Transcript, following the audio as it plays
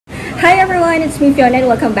Hi everyone, it's me Fiona and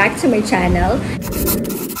welcome back to my channel.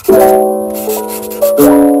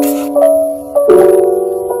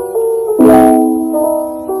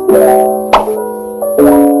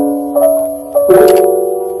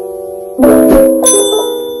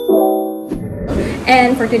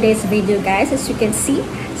 And for today's video guys, as you can see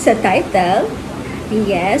sa title,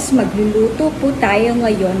 yes, magluluto po tayo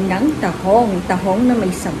ngayon ng tahong na may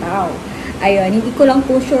sabaw. Ayun, hindi ko lang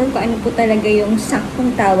po sure kung ano po talaga yung saktong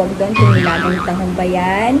tawag doon, kung nilagang tahong ba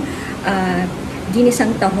yan,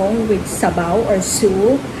 ginisang tahong with sabaw or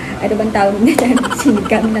soup, ano bang tawag nila,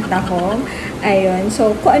 sinigang na tahong. Ayun,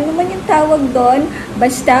 so kung ano man yung tawag doon,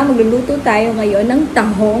 basta magluluto tayo ngayon ng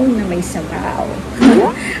tahong na may sabaw.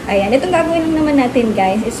 Ayan, itong gagawin lang naman natin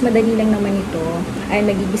guys, is madali lang naman ito. Ay,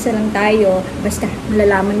 magigisa lang tayo, basta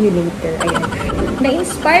malalaman nyo later. Ayan.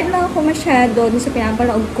 Na-inspired lang ako masyado dun sa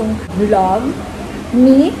pinapanood kong vlog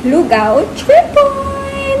ni Lugaw 3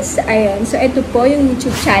 Points. Ayun, so ito po yung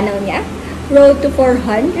YouTube channel niya. Road to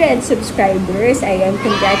 400 subscribers. Ayun,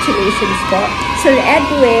 congratulations po Sir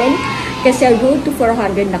Edwin. Kasi road to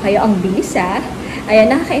 400 na kayo, ang bilis ha.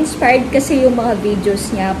 Ayan, nakaka-inspired kasi yung mga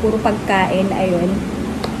videos niya, puro pagkain. Ayun,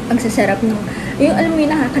 ang sasarap ng, yung alam mo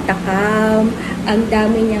yung nakakatakam, ang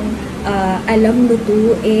dami niyang alam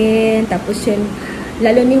lutuin, tapos yun,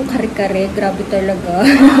 lalo na yung kare-kare, grabe talaga.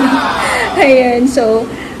 Ayan, so,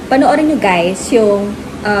 panoorin nyo guys yung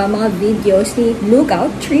mga videos ni Lugaw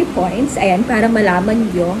 3 Points, ayan, para malaman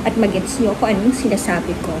nyo at magets nyo kung anong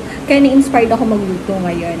sinasabi ko. Kaya na-inspired ako magluto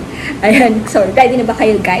ngayon. Ayan, so, ready na ba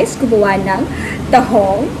kayo guys? Gumawa ng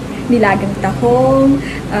tahong, nilagang tahong,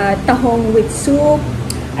 tahong with soup.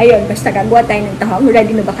 Ayun, basta gagawa tayo ng tahong.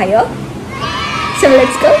 Ready na ba kayo? So,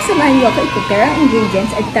 let's go! Samahan niyo ako i-prepare ang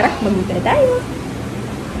ingredients at tara, magluto na tayo!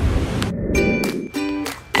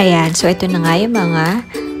 Ayan, so ito na nga yung mga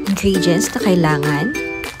ingredients na kailangan.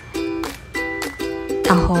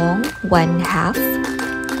 Tahong, 1/2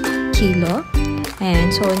 kilo.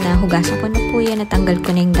 Ayan, so nahugasan ko na po yan. Natanggal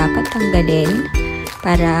ko na yung dapat tanggalin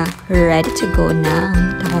para ready to go na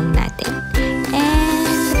ang tahong natin.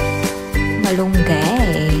 And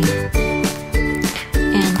malunggay.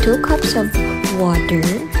 And 2 cups of water.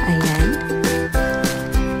 Ayan.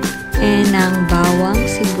 And ang bawang,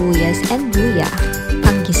 sibuyas, and luya.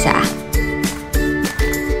 Panggisa.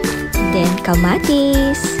 Then,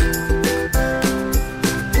 kamatis.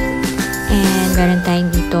 And meron tayong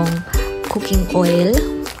ditong cooking oil.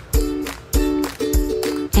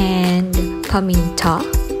 And paminta.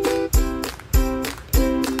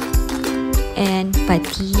 And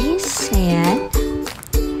patis. Ayan.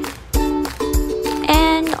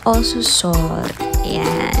 And also salt.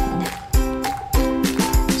 Ayan.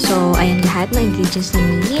 So, ayan lahat ng ingredients na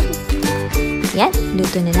need. Yan,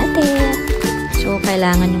 luto na natin. So,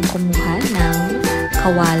 kailangan yung kumuha ng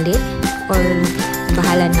kawali or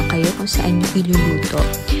bahala na kayo kung saan yung iluluto.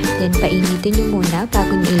 Then, painitin nyo muna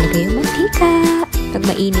bago nyo ilagay yung mantika. Pag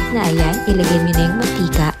mainit na, ayan, ilagay nyo na yung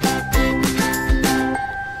mantika.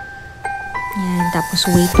 Yan, tapos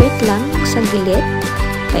wait lang saglit.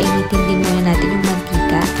 Painitin din muna natin yung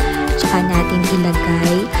mantika. Tsaka natin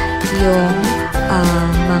ilagay yung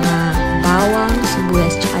mga bawang,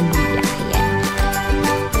 sibuyas, tsaka luya. Ayan.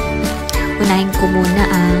 Unahin ko muna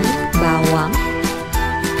ang bawang.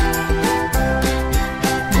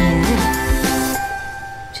 Ayan.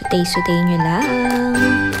 Sutay-sutay nyo lang.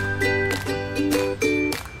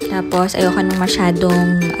 Tapos, ayoko nang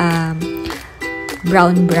masyadong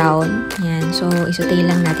brown-brown. Ayan. So, isutay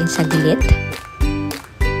lang natin saglit.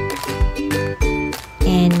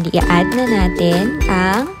 And, i-add na natin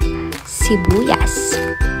ang sibuyas.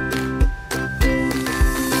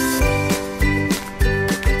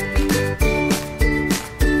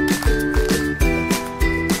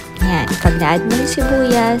 Yan. Pag na-add mo yung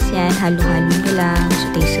sibuyas, yan, halo-halo nyo lang,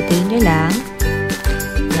 sutay-sutay nyo lang.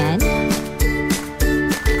 Yan.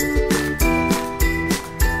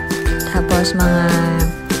 Tapos, mga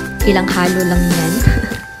ilang halo lang yan.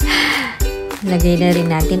 Lagay na rin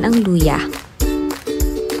natin ang luya.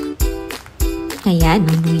 Ayan,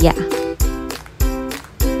 ang luya.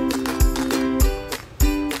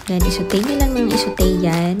 Yan, isutay nyo lang ng isutay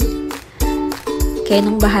yan. Kaya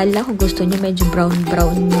nung bahala kung gusto nyo medyo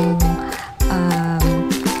brown-brown yung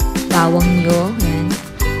bawang nyo. Yan.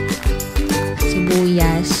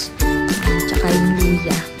 Sibuyas. Tsaka yung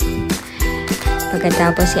luya.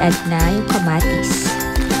 Pagkatapos i-add na yung kamatis.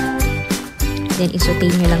 Then,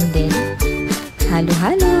 isutay nyo lang din.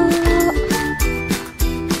 Halo-halo.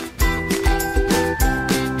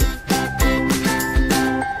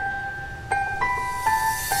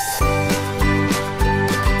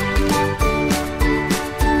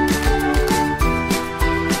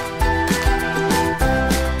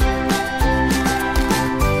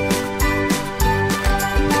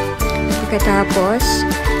 Pagkatapos,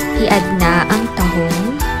 i-add na ang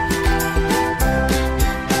tahong.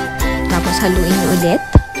 Tapos haluin ulit.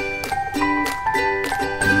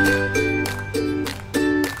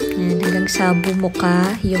 Ayan, hanggang sa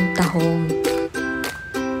bumuka yung tahong.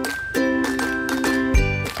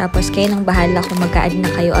 Tapos kayo nang bahala kung mag-a-add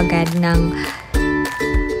na kayo agad ng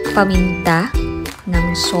paminta,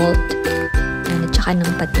 ng salt, at saka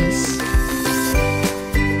ng patis.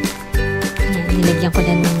 Ayan, nilagyan ko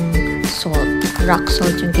na ng salt. Rock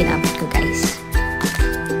salt yung ginamit ko, guys.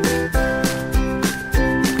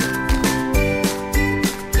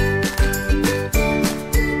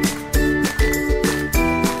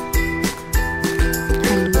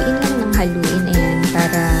 Haluin lang ng haluin, ayan,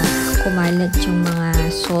 para kumalat yung mga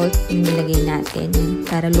salt yung nilagay natin, yan,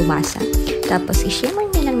 para lumasa. Tapos, i-shimmer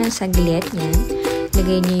nyo lang ng saglit, yan.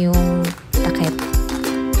 Lagay nyo yung takip.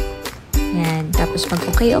 Yan. Tapos, pag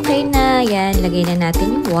okay na, yan, lagay na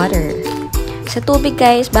natin yung water. Sa tubig,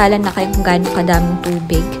 guys, bahala na kayo kung gaano kadaming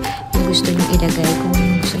tubig yung gusto nyo ilagay. Kung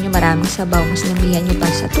gusto nyo maraming sabaw, mas namihan nyo pa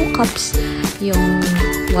sa 2 cups yung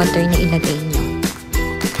water na ilagay nyo.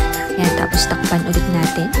 Yan. Tapos, takpan ulit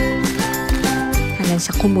natin hanggang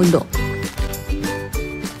sa kumulo.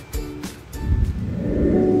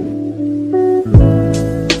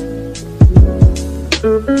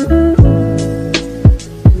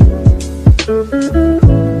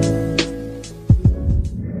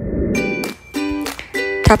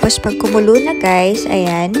 Tapos, pag kumulo na, guys,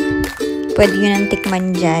 ayan, pwede nyo nang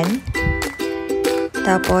tikman dyan.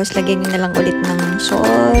 Tapos, lagyan nyo na lang ulit ng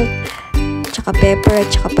salt, tsaka pepper, at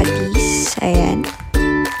tsaka patis. Ayan.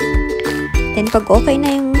 Then, pag okay na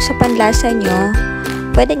yung sa panlasa nyo,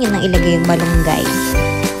 pwede nyo nang ilagay yung malunggay.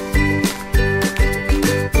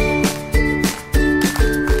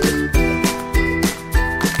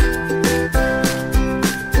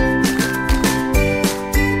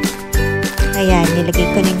 Ayan, nilagay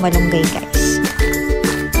ko na yung malunggay, guys.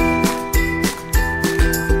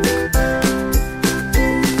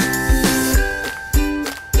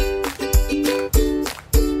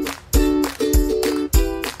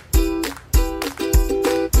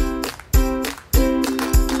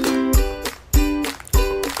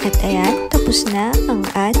 At ayan, tapos na ang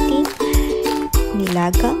ating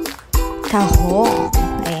nilagang tahong.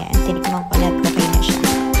 Ayan, tinikman ko na at okay na siya.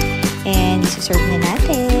 And, isuserve na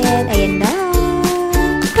natin. Ayan na.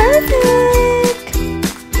 Perfect!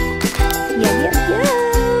 Yum, yum,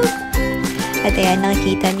 yum! At ayan,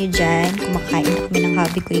 nakikita nyo dyan, kumakain na kami ng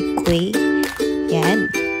hubby ko ikoy. Yan.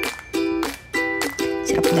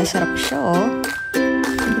 Sarap na sarap siya, oh.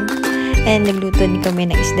 And nagluto din kami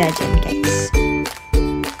ng isda dyan, guys.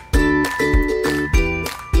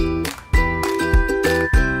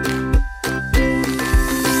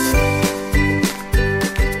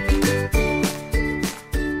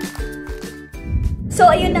 So,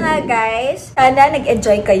 ayun na nga, guys. Sana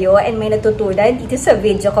nag-enjoy kayo and may natutunan dito sa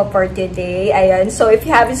video ko for today. Ayun. So, if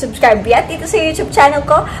you haven't subscribed yet dito sa YouTube channel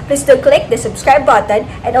ko, please do click the subscribe button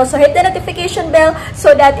and also hit the notification bell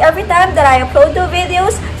so that every time that I upload new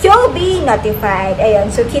videos, you'll be notified. Ayun.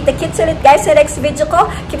 So, kita-kits ulit, guys, sa next video ko.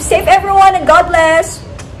 Keep safe, everyone, and God bless!